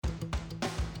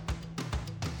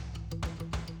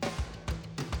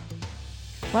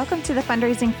Welcome to the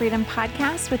Fundraising Freedom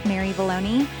Podcast with Mary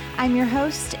Vallone. I'm your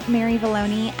host, Mary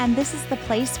Vallone, and this is the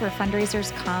place where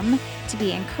fundraisers come to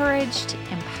be encouraged,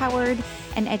 empowered,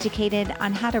 and educated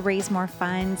on how to raise more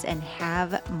funds and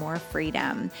have more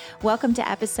freedom. Welcome to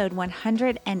episode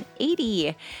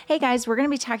 180. Hey guys, we're going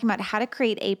to be talking about how to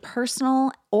create a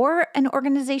personal or an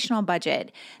organizational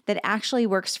budget that actually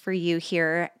works for you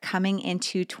here coming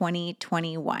into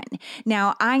 2021.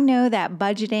 Now, I know that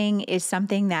budgeting is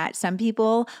something that some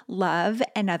people love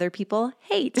and other people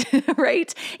hate,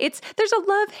 right? There's a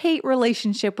love-hate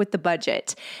relationship with the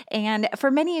budget. And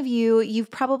for many of you, you've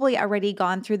probably already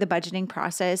gone through the budgeting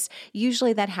process.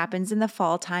 Usually that happens in the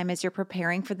fall time as you're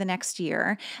preparing for the next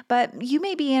year. But you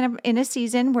may be in a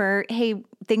season where, hey,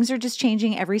 things are just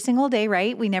changing every single day,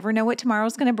 right? We never know what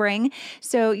tomorrow's going to bring.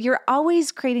 So you're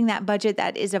always creating that budget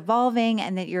that is evolving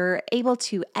and that you're able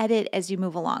to edit as you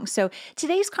move along. So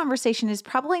today's conversation is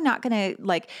probably not going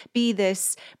to be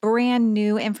this brand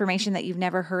new information that you've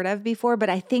never heard of before, but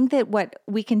I think that what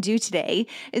we can do today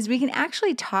is we can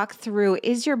actually talk through,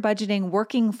 is your budgeting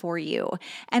working for you?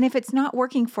 And if it's not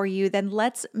working for you, then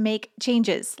let's make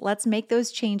changes. Let's make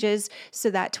those changes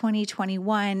so that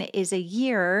 2021 is a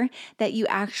year that you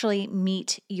actually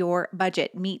meet your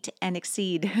budget, meet and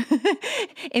exceed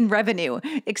in revenue,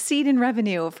 exceed in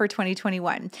revenue for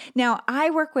 2021. Now, I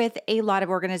work with a lot of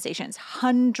organizations,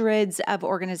 hundreds of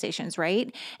organizations,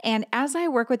 right? And as I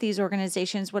work with these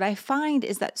organizations, what I find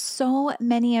is that so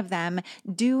many of them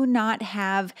do not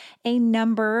have a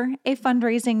number, a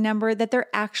fundraising number that they're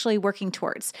actually working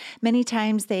towards. Many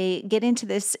times they get into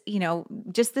this,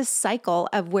 just this cycle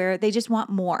of where they just want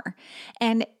more.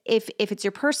 And if it's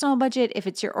your personal budget, if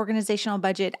it's your organizational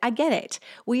budget, I get it.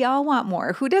 We all want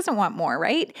more. Who doesn't want more,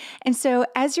 right? And so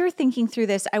as you're thinking through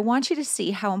this, I want you to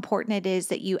see how important it is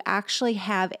that you actually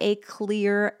have a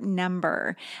clear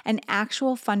number, an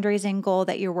actual fundraising goal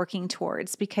that you're working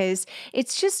towards, because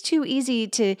it's just too easy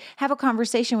to have a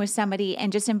conversation with somebody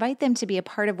and just invite them to be a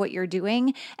part of what you're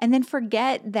doing and then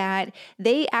forget that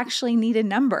they actually need a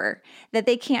number, that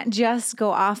they can't just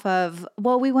go off of,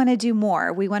 well, we want to do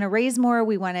more. We want to raise more.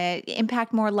 We want to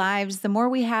impact more lives. The more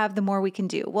we have, the more we can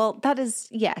do. Well, that is,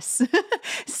 yes,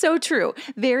 so true.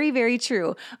 Very, very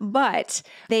true. But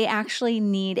they actually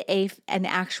need an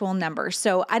actual number.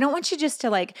 So I don't want you just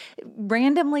to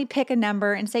randomly pick a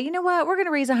number and say, you know what, we're going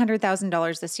to raise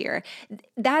 $100,000 this year.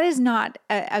 That is not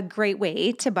a great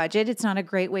way to budget. It's not a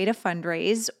great way to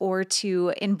fundraise or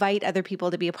to invite other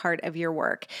people to be a part of your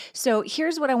work. So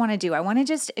here's what I want to do. I want to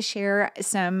just share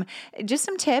some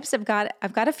tips. I've got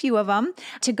a few of them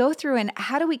to go through, and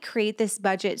how do we create this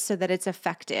budget so that it's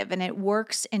effective and it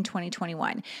works in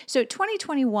 2021. So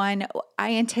 2021,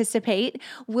 I anticipate,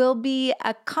 will be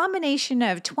a combination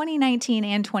of 2019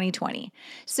 and 2020.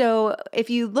 So if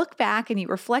you look back and you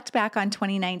reflect back on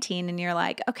 2019 and you're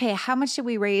like, okay, how much did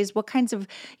we raise? What kind of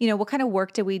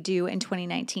work did we do in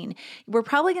 2019? We're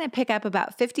probably going to pick up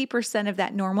about 50% of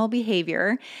that normal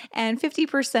behavior and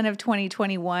 50% of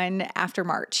 2021 after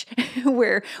March,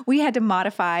 where we had to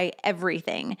modify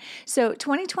everything. So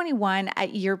 2021,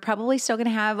 you're probably still going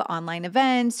to have online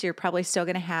events. You're probably still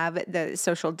going to have the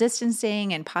social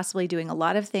distancing and possibly doing a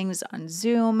lot of things on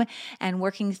Zoom and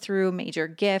working through major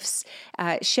gifts,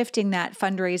 shifting that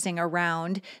fundraising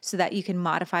around so that you can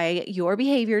modify your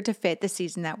behavior to fit the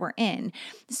season that we're in.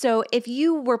 So if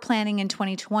you were planning in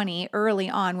 2020 early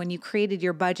on when you created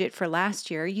your budget for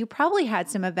last year, you probably had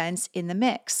some events in the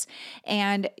mix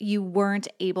and you weren't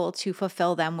able to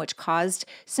fulfill them, which caused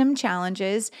some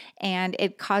challenges and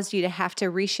it caused you to have to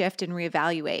reshift and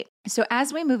reevaluate. So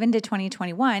as we move into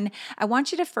 2021, I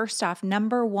want you to first off,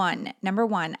 number one,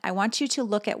 I want you to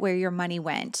look at where your money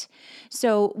went.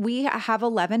 So we have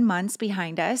 11 months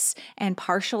behind us and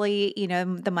partially,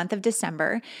 the month of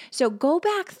December. So go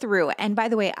back through. And by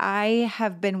the way, I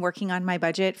have been working on my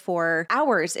budget for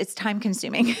hours. It's time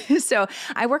consuming. So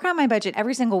I work on my budget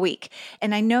every single week.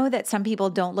 And I know that some people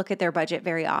don't look at their budget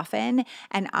very often.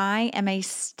 And I am a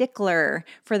stickler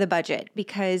for the budget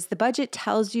because the budget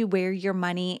tells you where your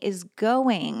money is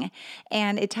going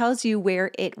and it tells you where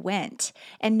it went.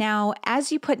 And now as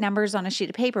you put numbers on a sheet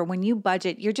of paper, when you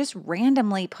budget, you're just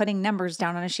randomly putting numbers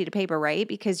down on a sheet of paper, right?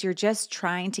 Because you're just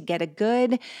trying to get a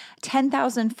good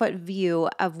 10,000 foot view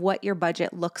of what your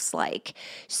budget looks like.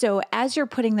 So as you're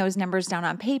putting those numbers down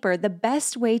on paper, the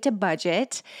best way to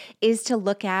budget is to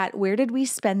look at where did we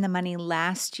spend the money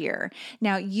last year?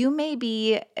 Now you may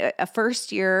be a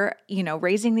first year,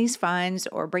 raising these funds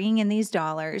or bringing in these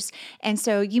dollars. And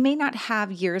so you you may not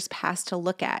have years past to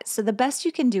look at. So the best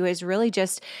you can do is really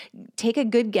just take a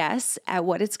good guess at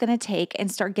what it's going to take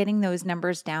and start getting those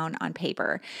numbers down on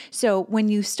paper. So when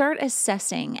you start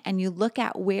assessing and you look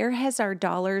at where has our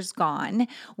dollars gone,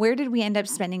 where did we end up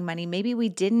spending money? Maybe we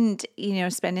didn't,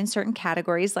 spend in certain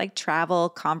categories like travel,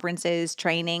 conferences,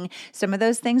 training, some of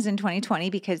those things in 2020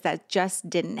 because that just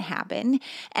didn't happen.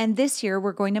 And this year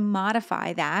we're going to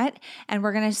modify that and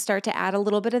we're going to start to add a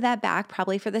little bit of that back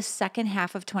probably for the second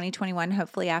half of 2021,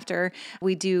 hopefully after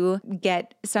we do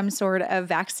get some sort of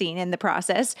vaccine in the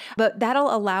process. But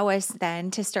that'll allow us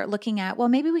then to start looking at, well,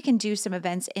 maybe we can do some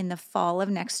events in the fall of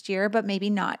next year, but maybe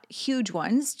not huge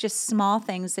ones, just small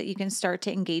things that you can start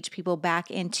to engage people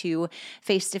back into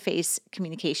face-to-face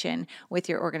communication with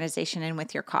your organization and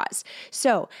with your cause.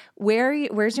 So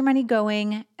where's your money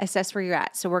going? Assess where you're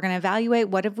at. So we're going to evaluate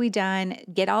what have we done,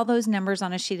 get all those numbers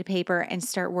on a sheet of paper and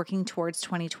start working towards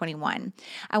 2021.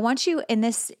 I want you in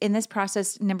this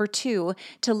process, number 2,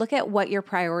 to look at what your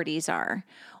priorities are.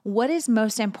 What is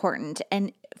most important?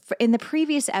 And in the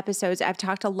previous episodes, I've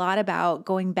talked a lot about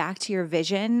going back to your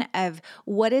vision of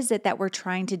what is it that we're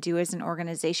trying to do as an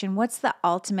organization? What's the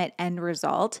ultimate end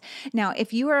result? Now,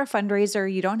 if you are a fundraiser,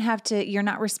 you're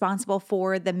not responsible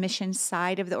for the mission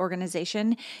side of the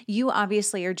organization. You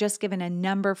obviously are just given a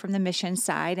number from the mission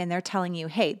side and they're telling you,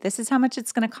 hey, this is how much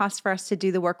it's going to cost for us to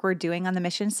do the work we're doing on the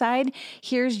mission side.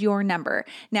 Here's your number.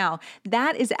 Now,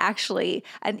 that is actually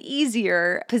an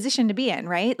easier position to be in,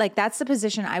 right? Like that's the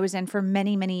position I was in for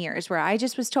many, many years where I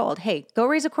just was told, hey, go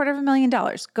raise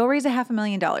 $250,000, go raise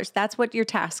 $500,000. That's what your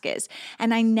task is.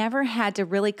 And I never had to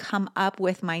really come up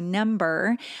with my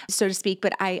number, so to speak,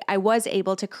 but I was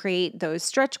able to create those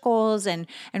stretch goals and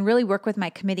really work with my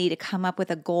committee to come up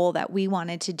with a goal that we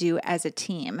wanted to do as a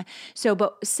team. So,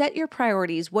 but set your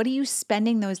priorities. What are you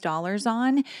spending those dollars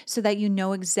on so that you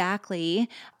know exactly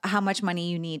how much money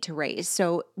you need to raise?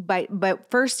 So, but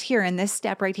first here in this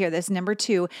step right here, this number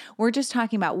 2, we're just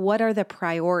talking about what are the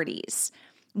priorities.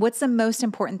 What's the most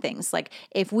important things? Like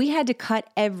if we had to cut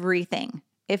everything,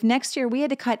 if next year we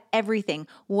had to cut everything,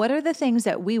 what are the things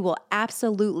that we will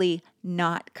absolutely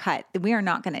not cut? We are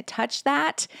not going to touch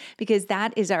that because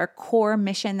that is our core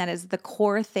mission. That is the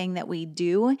core thing that we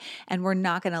do, and we're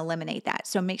not going to eliminate that.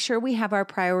 So make sure we have our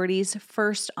priorities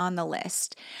first on the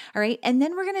list. All right. And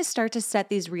then we're going to start to set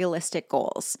these realistic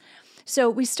goals. So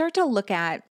we start to look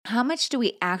at how much do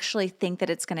we actually think that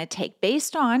it's going to take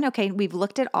based on, okay, we've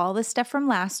looked at all the stuff from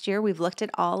last year. We've looked at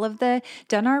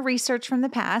done our research from the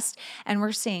past, and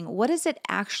we're seeing what is it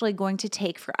actually going to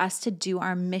take for us to do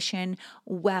our mission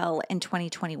well in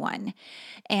 2021.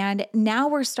 And now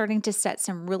we're starting to set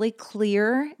some really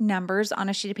clear numbers on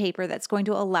a sheet of paper that's going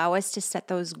to allow us to set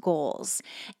those goals.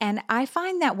 And I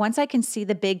find that once I can see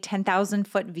the big 10,000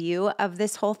 foot view of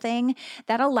this whole thing,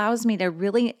 that allows me to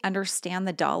really understand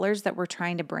the dollars that we're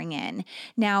trying to bring in.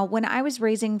 Now, when I was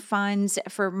raising funds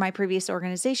for my previous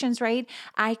organizations, right,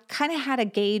 I kind of had a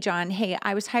gauge on, hey,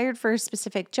 I was hired for a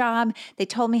specific job. They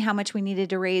told me how much we needed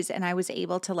to raise, and I was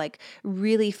able to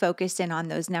really focus in on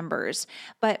those numbers.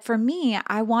 But for me,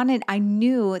 I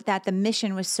knew that the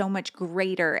mission was so much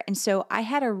greater. And so I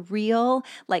had a real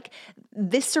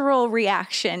visceral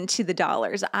reaction to the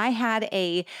dollars.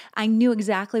 I knew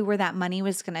exactly where that money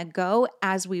was going to go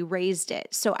as we raised it.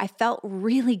 So I felt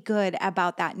really good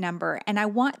about that number. And I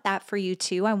want that for you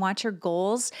too. I want your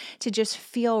goals to just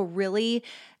feel really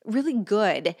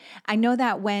good. I know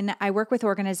that when I work with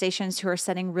organizations who are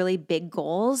setting really big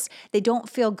goals, they don't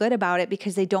feel good about it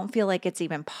because they don't feel like it's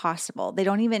even possible. They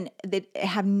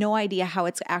have no idea how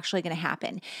it's actually going to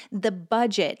happen. The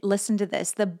budget, listen to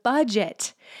this, the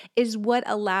budget is what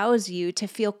allows you to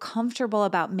feel comfortable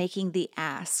about making the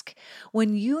ask.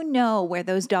 When you know where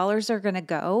those dollars are going to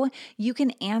go, you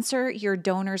can answer your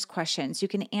donors' questions. You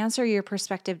can answer your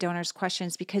prospective donors'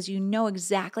 questions because you know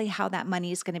exactly how that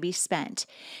money is going to be spent.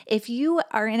 If you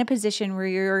are in a position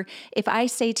where if I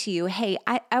say to you, hey,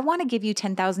 I want to give you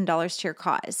 $10,000 to your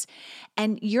cause,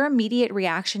 and your immediate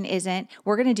reaction isn't,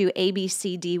 we're going to do A, B,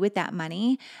 C, D with that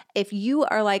money. If you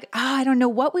are like, I don't know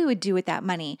what we would do with that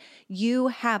money, you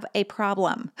have a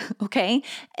problem, okay?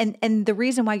 And the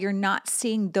reason why you're not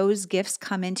seeing those gifts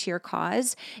come into your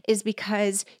cause is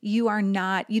because you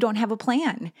don't have a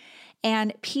plan.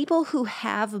 And people who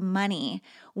have money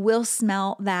will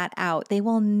smell that out. They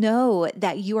will know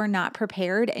that you are not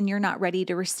prepared and you're not ready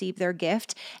to receive their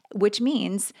gift, which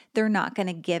means they're not going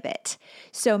to give it.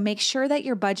 So make sure that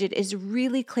your budget is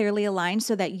really clearly aligned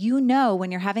so that you know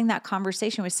when you're having that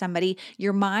conversation with somebody,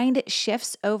 your mind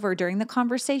shifts over during the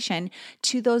conversation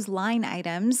to those line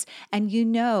items and you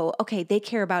know, okay, they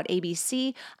care about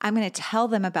ABC. I'm going to tell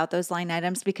them about those line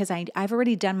items because I've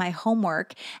already done my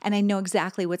homework and I know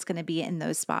exactly what's going to be in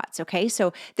those spots. Okay.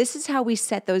 So this is how we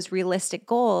set those realistic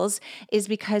goals, is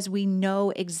because we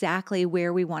know exactly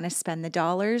where we want to spend the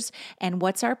dollars and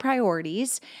what's our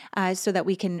priorities, so that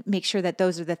we can make sure that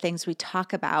those are the things we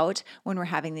talk about when we're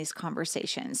having these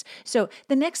conversations. So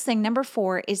the next thing, number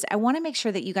 4, is I want to make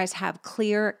sure that you guys have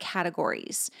clear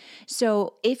categories.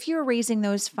 So if you're raising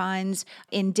those funds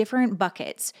in different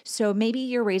buckets, so maybe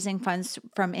you're raising funds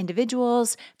from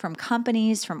individuals, from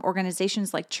companies, from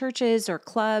organizations like churches or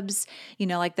clubs,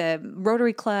 like the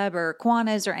Rotary Club or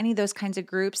Kiwanis or any of those kinds of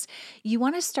groups, you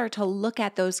want to start to look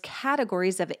at those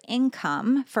categories of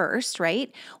income first,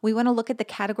 right? We want to look at the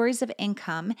categories of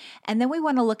income, and then we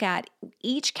want to look at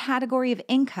each category of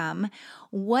income.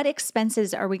 What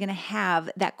expenses are we going to have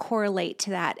that correlate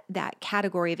to that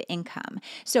category of income?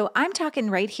 So I'm talking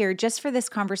right here just for this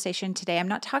conversation today. I'm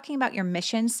not talking about your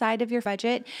mission side of your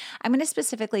budget. I'm going to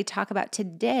specifically talk about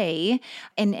today.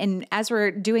 And as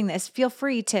we're doing this, feel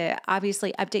free to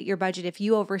obviously update your budget. If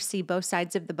you oversee both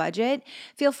sides of the budget,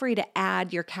 feel free to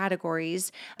add your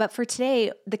categories. But for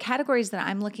today, the categories that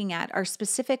I'm looking at are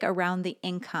specific around the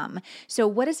income. So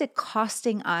what is it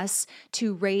costing us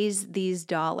to raise these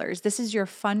dollars? This is your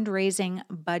fundraising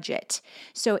budget.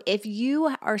 So if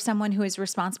you are someone who is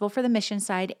responsible for the mission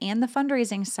side and the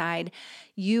fundraising side,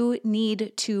 you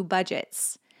need 2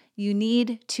 budgets. You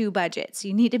need 2 budgets.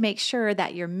 You need to make sure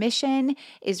that your mission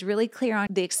is really clear on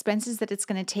the expenses that it's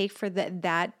going to take for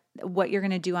what you're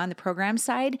going to do on the program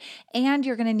side, and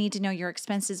you're going to need to know your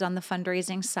expenses on the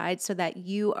fundraising side so that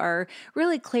you are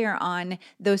really clear on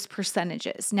those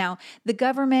percentages. Now, the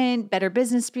government, Better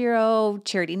Business Bureau,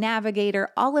 Charity Navigator,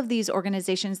 all of these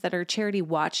organizations that are charity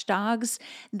watchdogs,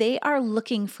 they are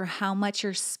looking for how much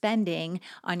you're spending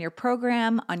on your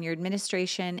program, on your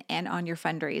administration, and on your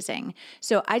fundraising.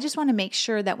 So I just want to make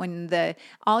sure that when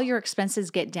all your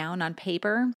expenses get down on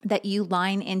paper, that you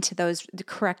line into the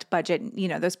correct budget,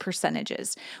 those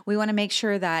percentages. We want to make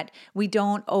sure that we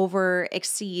don't over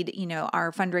exceed,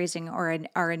 our fundraising or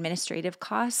our administrative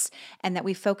costs, and that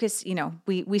we focus,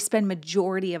 we spend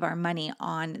majority of our money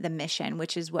on the mission,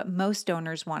 which is what most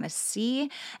donors want to see.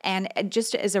 And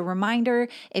just as a reminder,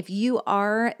 if you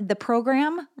are the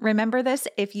program, remember this,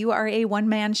 if you are a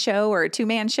 1-man show or a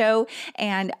 2-man show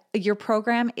and your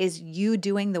program is you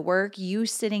doing the work, you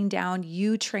sitting down,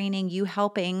 you training, you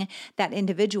helping that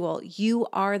individual, you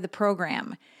are the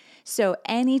program. So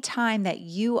anytime that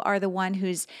you are the one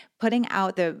who's putting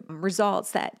out the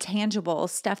results, that tangible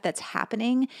stuff that's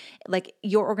happening, like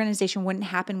your organization wouldn't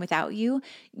happen without you.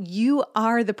 You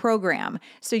are the program.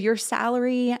 So your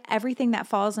salary, everything that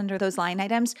falls under those line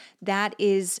items,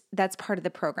 that's part of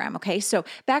the program. Okay. So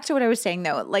back to what I was saying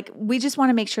though, like we just want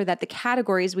to make sure that the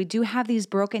categories, we do have these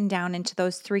broken down into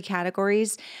those 3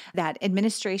 categories: that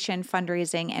administration,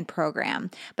 fundraising, and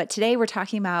program. But today we're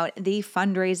talking about the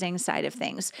fundraising side of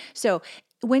things. So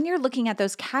when you're looking at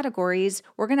those categories,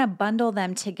 we're going to bundle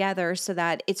them together so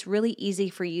that it's really easy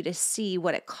for you to see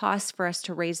what it costs for us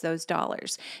to raise those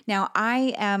dollars. Now,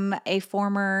 I am a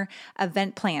former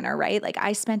event planner, right? Like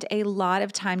I spent a lot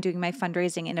of time doing my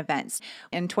fundraising in events.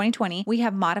 In 2020, we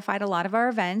have modified a lot of our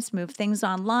events, moved things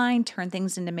online, turned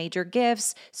things into major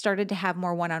gifts, started to have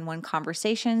more one-on-one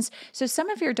conversations. So some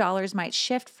of your dollars might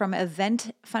shift from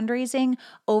event fundraising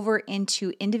over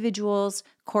into individuals,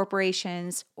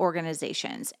 corporations,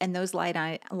 organizations, and those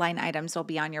line items will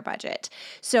be on your budget.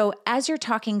 So as you're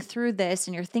talking through this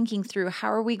and you're thinking through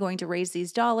how are we going to raise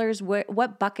these dollars,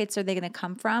 what buckets are they going to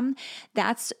come from,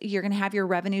 you're going to have your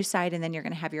revenue side and then you're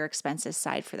going to have your expenses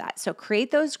side for that. So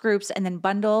create those groups and then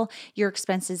bundle your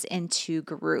expenses into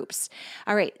groups.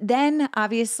 All right, then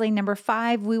obviously number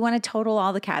 5, we want to total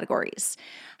all the categories.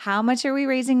 How much are we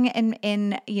raising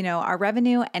in our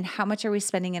revenue and how much are we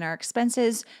spending in our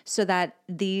expenses so that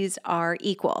these are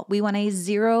equal? We want a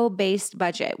zero-based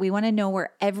budget. We want to know where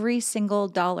every single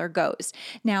dollar goes.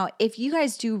 Now, if you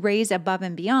guys do raise above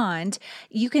and beyond,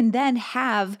 you can then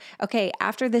have, okay,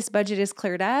 after this budget is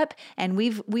cleared up and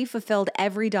we've fulfilled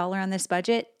every dollar on this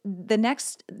budget, the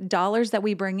next dollars that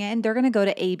we bring in, they're going to go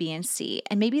to A, B, and C.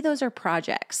 And maybe those are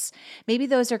projects. Maybe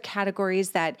those are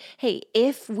categories that, hey,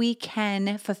 if we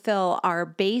can fulfill our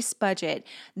base budget,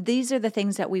 these are the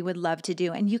things that we would love to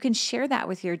do. And you can share that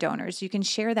with your donors. You can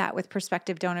share that with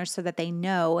prospective donors so that they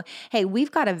know, hey,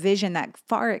 we've got a vision that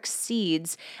far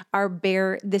exceeds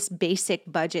this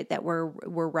basic budget that we're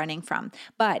running from.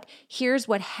 But here's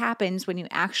what happens when you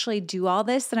actually do all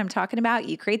this that I'm talking about.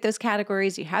 You create those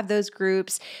categories, you have those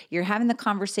groups, you're having the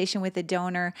conversation with the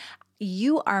donor.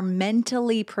 You are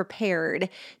mentally prepared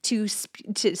to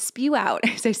spew out,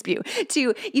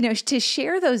 to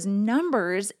share those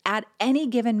numbers at any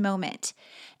given moment.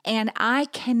 And I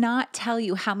cannot tell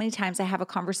you how many times I have a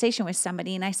conversation with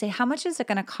somebody and I say, how much is it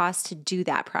going to cost to do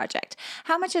that project?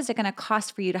 How much is it going to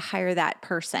cost for you to hire that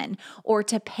person or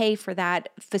to pay for that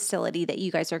facility that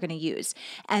you guys are going to use?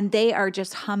 And they are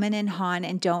just humming and hawing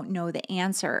and don't know the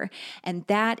answer. And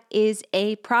that is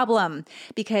a problem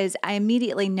because I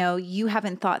immediately know you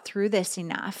haven't thought through this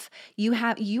enough.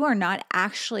 You are not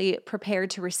actually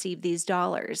prepared to receive these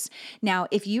dollars. Now,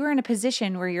 if you are in a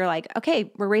position where you're like,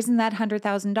 okay, we're raising that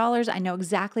 $100,000, I know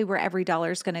exactly where every dollar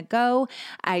is going to go.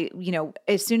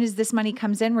 As soon as this money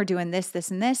comes in, we're doing this, this,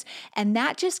 and this. And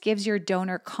that just gives your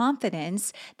donor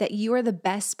confidence that you are the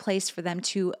best place for them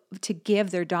to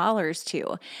give their dollars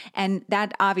to. And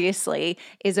that obviously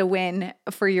is a win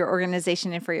for your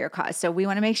organization and for your cause. So we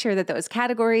want to make sure that those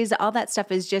categories, all that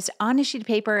stuff is just on a sheet of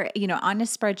paper, on a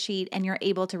spreadsheet, and you're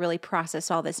able to really process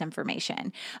all this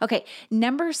information. Okay,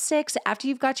 number 6, after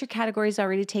you've got your categories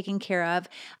already taken care of,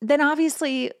 then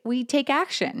obviously we take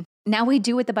action. Now we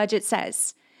do what the budget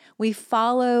says. We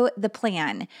follow the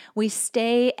plan. We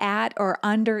stay at or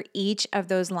under each of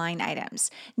those line items.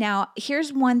 Now,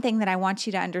 here's one thing that I want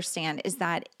you to understand is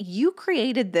that you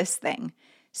created this thing.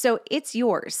 So it's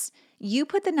yours. You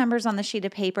put the numbers on the sheet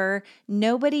of paper.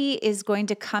 Nobody is going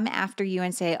to come after you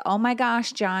and say, oh my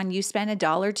gosh, John, you spent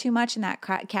 $1 too much in that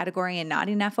category and not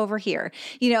enough over here.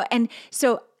 And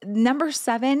so number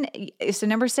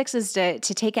 6 is to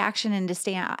take action and to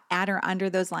stay at or under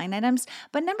those line items.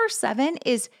 But number 7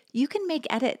 is you can make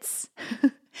edits.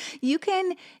 You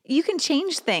can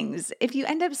change things. If you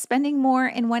end up spending more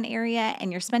in one area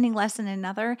and you're spending less in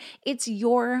another, it's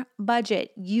your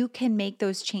budget. You can make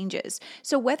those changes.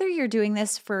 So whether you're doing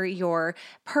this for your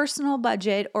personal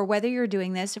budget or whether you're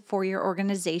doing this for your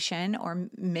organization or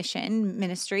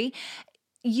ministry,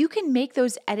 you can make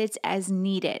those edits as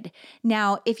needed.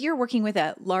 Now, if you're working with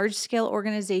a large scale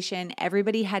organization,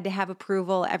 everybody had to have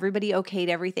approval, everybody okayed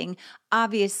everything.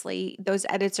 Obviously, those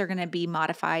edits are going to be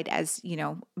modified as,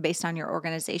 based on your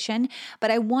organization.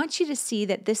 But I want you to see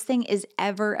that this thing is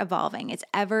ever evolving.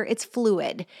 It's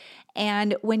fluid.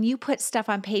 And when you put stuff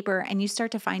on paper and you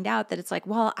start to find out that it's like,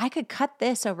 well, I could cut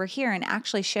this over here and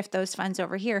actually shift those funds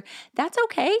over here, that's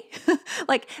okay.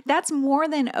 That's more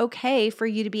than okay for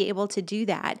you to be able to do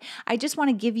that. I just want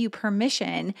to give you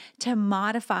permission to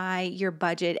modify your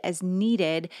budget as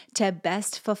needed to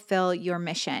best fulfill your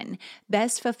mission,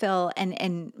 best fulfill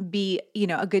and be,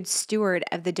 a good steward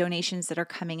of the donations that are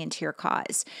coming into your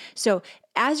cause. So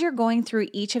as you're going through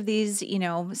each of these,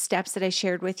 steps that I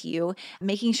shared with you,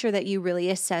 making sure that you really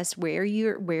assess where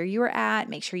you're at,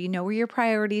 make sure you know where your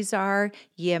priorities are.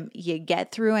 You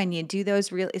get through and you do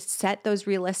set those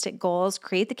realistic goals,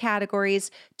 create the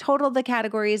categories, total the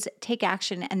categories, take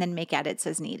action, and then make edits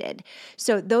as needed.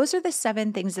 So those are the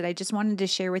 7 things that I just wanted to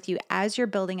share with you as you're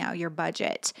building out your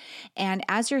budget. And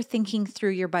as you're thinking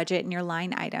through your budget and your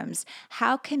line items,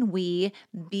 how can we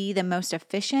be the most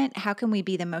efficient? How can we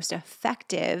be the most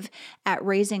effective at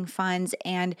raising funds?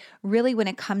 And really, when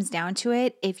it comes down to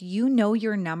it, if you know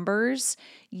your numbers,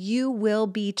 you will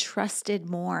be trusted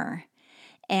more.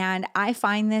 And I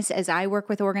find this as I work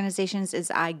with organizations, as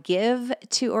I give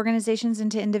to organizations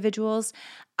and to individuals,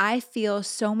 I feel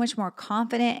so much more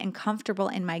confident and comfortable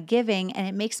in my giving, and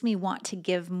it makes me want to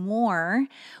give more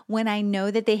when I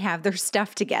know that they have their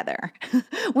stuff together,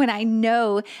 when I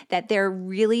know that they're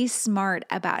really smart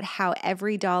about how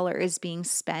every dollar is being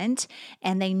spent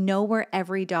and they know where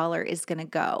every dollar is going to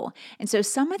go. And so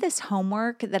some of this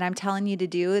homework that I'm telling you to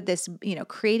do, this,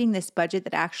 creating this budget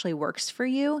that actually works for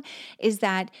you, is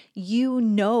that you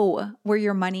know where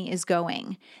your money is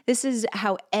going. This is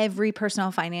how every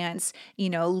personal finance,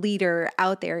 leader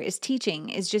out there is teaching,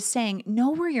 is just saying,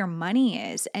 know where your money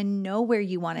is and know where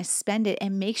you want to spend it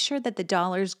and make sure that the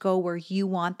dollars go where you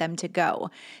want them to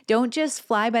go. Don't just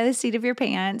fly by the seat of your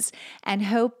pants and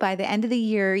hope by the end of the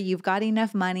year you've got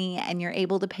enough money and you're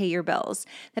able to pay your bills.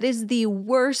 That is the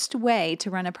worst way to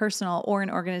run a personal or an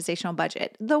organizational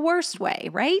budget. The worst way,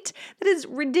 right? That is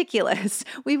ridiculous.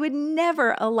 We would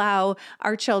never allow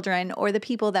our children or the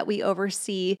people that we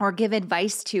oversee or give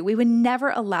advice to, we would never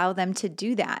allow them to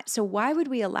do that. So why would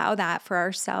we allow that for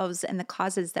ourselves and the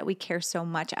causes that we care so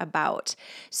much about?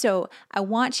 So I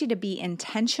want you to be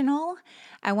intentional.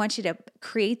 I want you to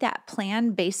create that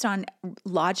plan based on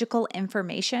logical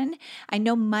information. I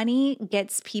know money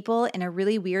gets people in a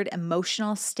really weird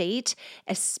emotional state,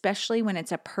 especially when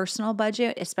it's a personal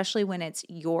budget, especially when it's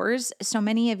yours. So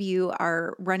many of you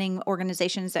are running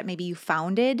organizations that maybe you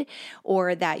founded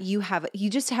or that you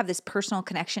just have this personal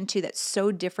connection to that's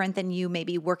so different than you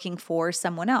maybe working for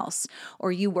someone else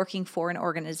or you working for an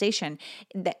organization.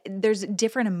 There's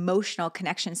different emotional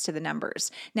connections to the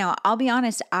numbers. Now, I'll be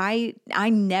honest, I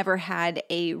never had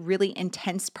a really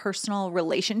intense personal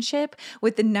relationship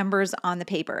with the numbers on the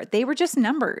paper. They were just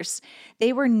numbers.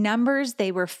 They were numbers,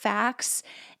 they were facts.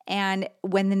 And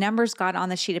when the numbers got on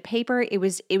the sheet of paper, it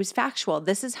was factual.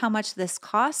 This is how much this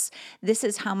costs. This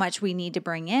is how much we need to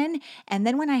bring in. And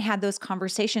then when I had those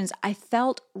conversations, I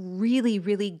felt really,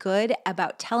 really good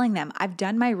about telling them, I've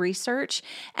done my research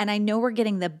and I know we're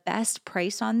getting the best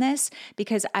price on this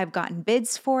because I've gotten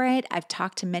bids for it. I've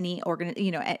talked to many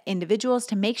individuals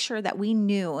to make sure that we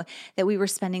knew that we were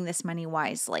spending this money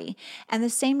wisely. And the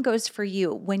same goes for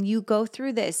you. When you go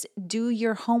through this, do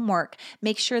your homework.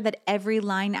 Make sure that every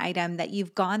line item that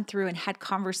you've gone through and had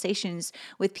conversations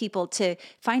with people to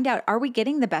find out, are we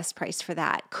getting the best price for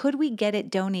that? Could we get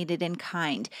it donated in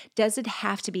kind? Does it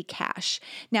have to be cash?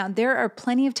 Now, there are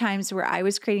plenty of times where I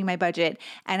was creating my budget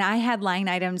and I had line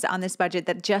items on this budget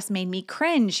that just made me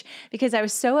cringe because I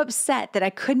was so upset that I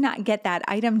could not get that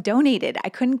item donated. I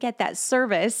couldn't get that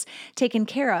service taken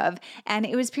care of. And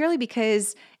it was purely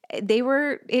because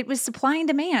it was supply and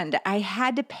demand. I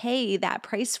had to pay that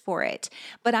price for it.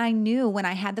 But I knew when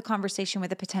I had the conversation with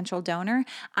a potential donor,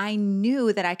 I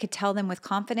knew that I could tell them with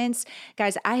confidence,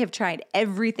 guys, I have tried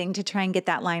everything to try and get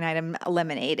that line item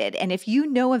eliminated. And if you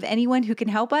know of anyone who can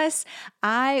help us,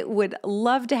 I would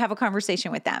love to have a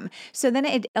conversation with them. So then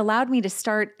it allowed me to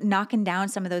start knocking down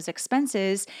some of those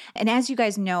expenses. And as you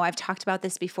guys know, I've talked about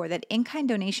this before, that in-kind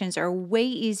donations are way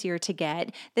easier to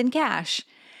get than cash.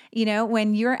 You know,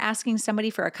 when you're asking somebody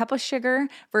for a cup of sugar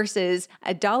versus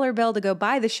a dollar bill to go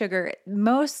buy the sugar,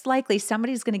 most likely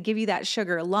somebody's going to give you that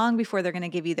sugar long before they're going to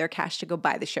give you their cash to go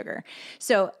buy the sugar.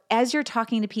 So as you're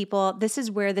talking to people, this is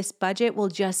where this budget will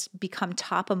just become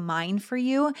top of mind for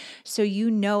you. So you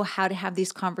know how to have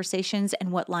these conversations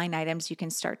and what line items you can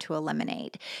start to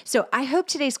eliminate. So I hope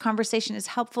today's conversation is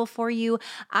helpful for you.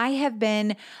 I have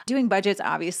been doing budgets,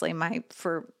 obviously,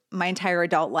 for my entire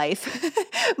adult life,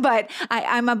 but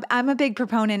I'm a big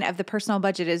proponent of the personal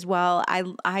budget as well.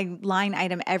 I line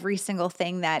item every single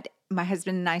thing that my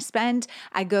husband and I spend.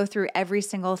 I go through every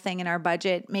single thing in our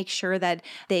budget, make sure that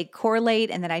they correlate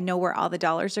and that I know where all the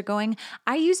dollars are going.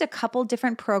 I use a couple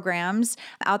different programs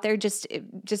out there. Just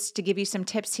to give you some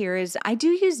tips here is I do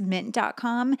use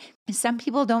mint.com. Some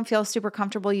people don't feel super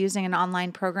comfortable using an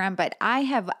online program, but I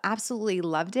have absolutely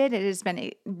loved it. It has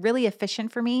been really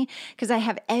efficient for me because I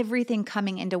have everything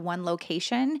coming into one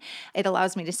location. It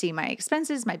allows me to see my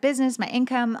expenses, my business, my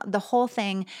income, the whole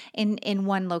thing in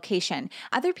one location.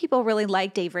 Other people really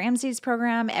like Dave Ramsey's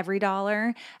program, Every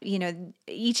Dollar. You know,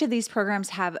 each of these programs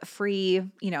have free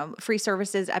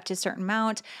services up to a certain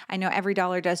amount. I know Every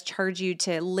Dollar does charge you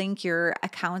to link your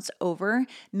accounts over.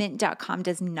 Mint.com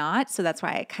does not. So that's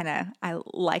why I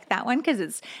like that one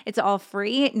because it's all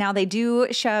free. Now they do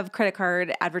shove credit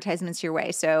card advertisements your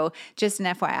way. So just an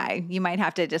FYI, you might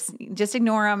have to just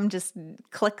ignore them, just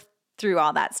click through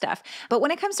all that stuff. But when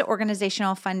it comes to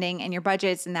organizational funding and your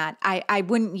budgets and that, I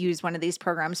wouldn't use one of these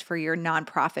programs for your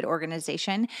nonprofit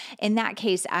organization. In that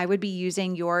case, I would be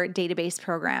using your database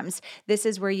programs. This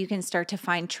is where you can start to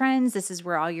find trends. This is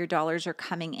where all your dollars are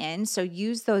coming in. So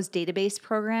use those database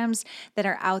programs that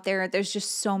are out there. There's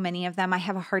just so many of them. I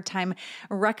have a hard time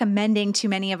recommending too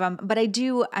many of them, but I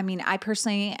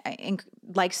personally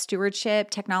like stewardship,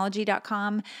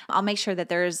 technology.com. I'll make sure that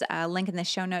there's a link in the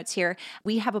show notes here.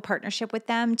 We have a partnership with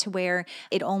them to where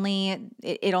it only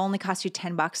costs you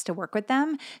 $10 to work with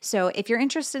them. So if you're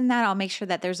interested in that, I'll make sure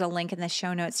that there's a link in the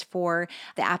show notes for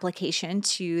the application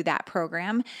to that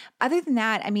program. Other than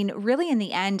that, I mean, really in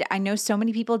the end, I know so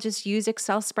many people just use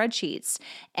Excel spreadsheets,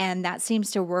 and that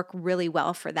seems to work really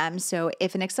well for them. So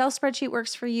if an Excel spreadsheet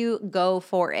works for you, go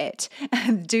for it.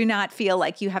 Do not feel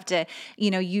like you have to,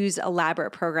 use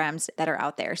elaborate programs that are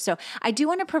out there. So I do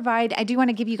want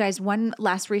to give you guys one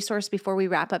last resource before we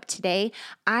wrap up today.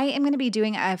 I am going to be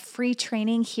doing a free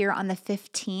training here on the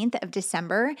 15th of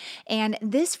December. And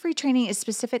this free training is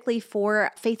specifically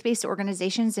for faith-based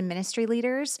organizations and ministry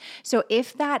leaders. So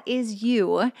if that is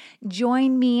you,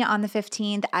 join me on the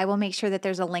 15th. I will make sure that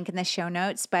there's a link in the show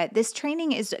notes. But this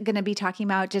training is going to be talking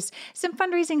about just some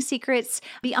fundraising secrets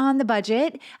beyond the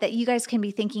budget that you guys can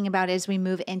be thinking about as we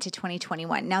move into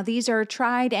 2021. Now, these are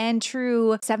tried and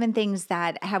true 7 things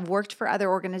that have worked for other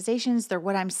organizations. They're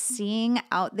what I'm seeing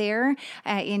out there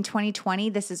in 2020.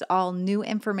 This is all new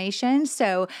information.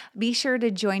 So be sure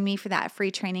to join me for that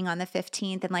free training on the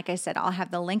 15th. And like I said, I'll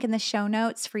have the link in the show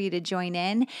notes for you to join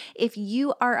in. If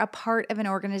you are a part of an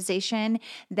organization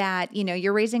that,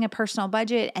 you're raising a personal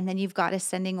budget and then you've got a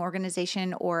sending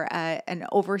organization or an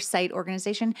oversight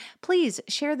organization, please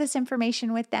share this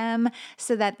information with them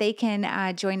so that they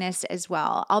can join us as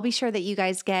well. I'll be sure that you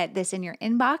guys get this in your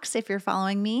inbox if you're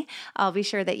following me. I'll be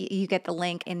sure that you get the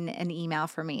link in an email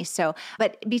for me. So,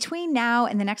 but between now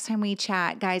and the next time we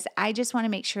chat, guys, I just want to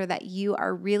make sure that you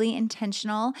are really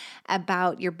intentional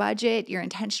about your budget. You're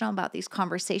intentional about these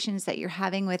conversations that you're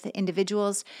having with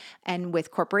individuals and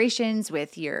with corporations,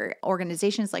 with your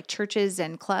organizations like churches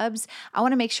and clubs. I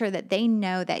want to make sure that they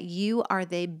know that you are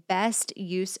the best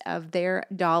use of their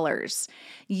dollars.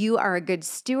 You are a good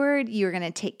steward. You're going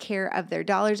to take care of their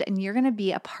dollars, and you're going to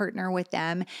be a partner with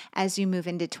them as you move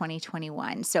into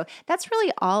 2021. So that's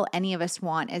really all any of us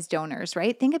want as donors,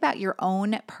 right? Think about your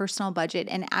own personal budget.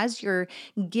 And as you're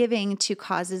giving to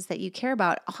causes that you care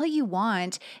about, all you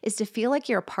want is to feel like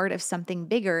you're a part of something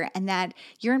bigger and that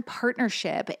you're in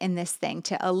partnership in this thing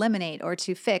to eliminate or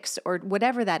to fix or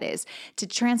whatever that is, to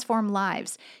transform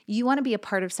lives. You want to be a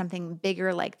part of something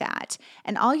bigger like that.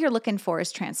 And all you're looking for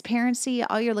is transparency.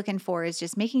 All you're looking for is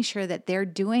just making sure that they're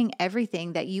doing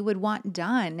everything that you would want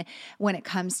done when it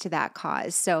comes to that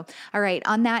cause. So, all right,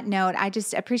 on that note, I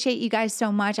just appreciate you guys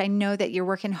so much. I know that you're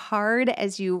working hard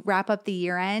as you wrap up the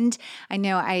year end. I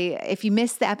know if you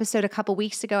missed the episode a couple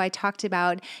weeks ago, I talked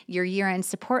about your year-end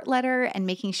support letter and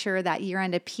making sure that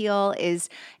year-end appeal is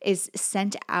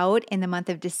sent out in the month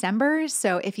of December.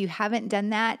 So if you haven't done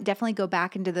that, definitely go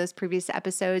back into those previous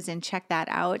episodes and check that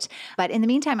out. But in the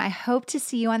meantime, I hope to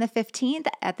see you on the 15th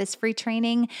at this free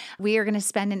training. We are going to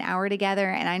spend an hour together,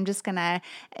 and I'm just going to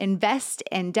invest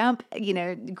and dump,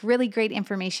 really great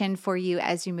information for you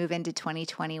as you move into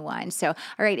 2021. So, all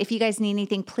right, if you guys need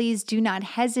anything, please do not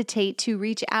hesitate to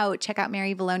reach out. Check out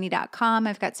maryvalloni.com.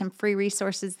 I've got some free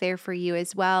resources there for you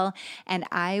as well. And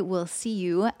I will see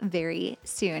you very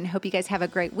soon. Hope you guys have a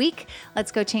great week.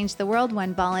 Let's go change the world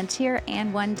one volunteer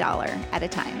and $1 at a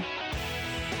time.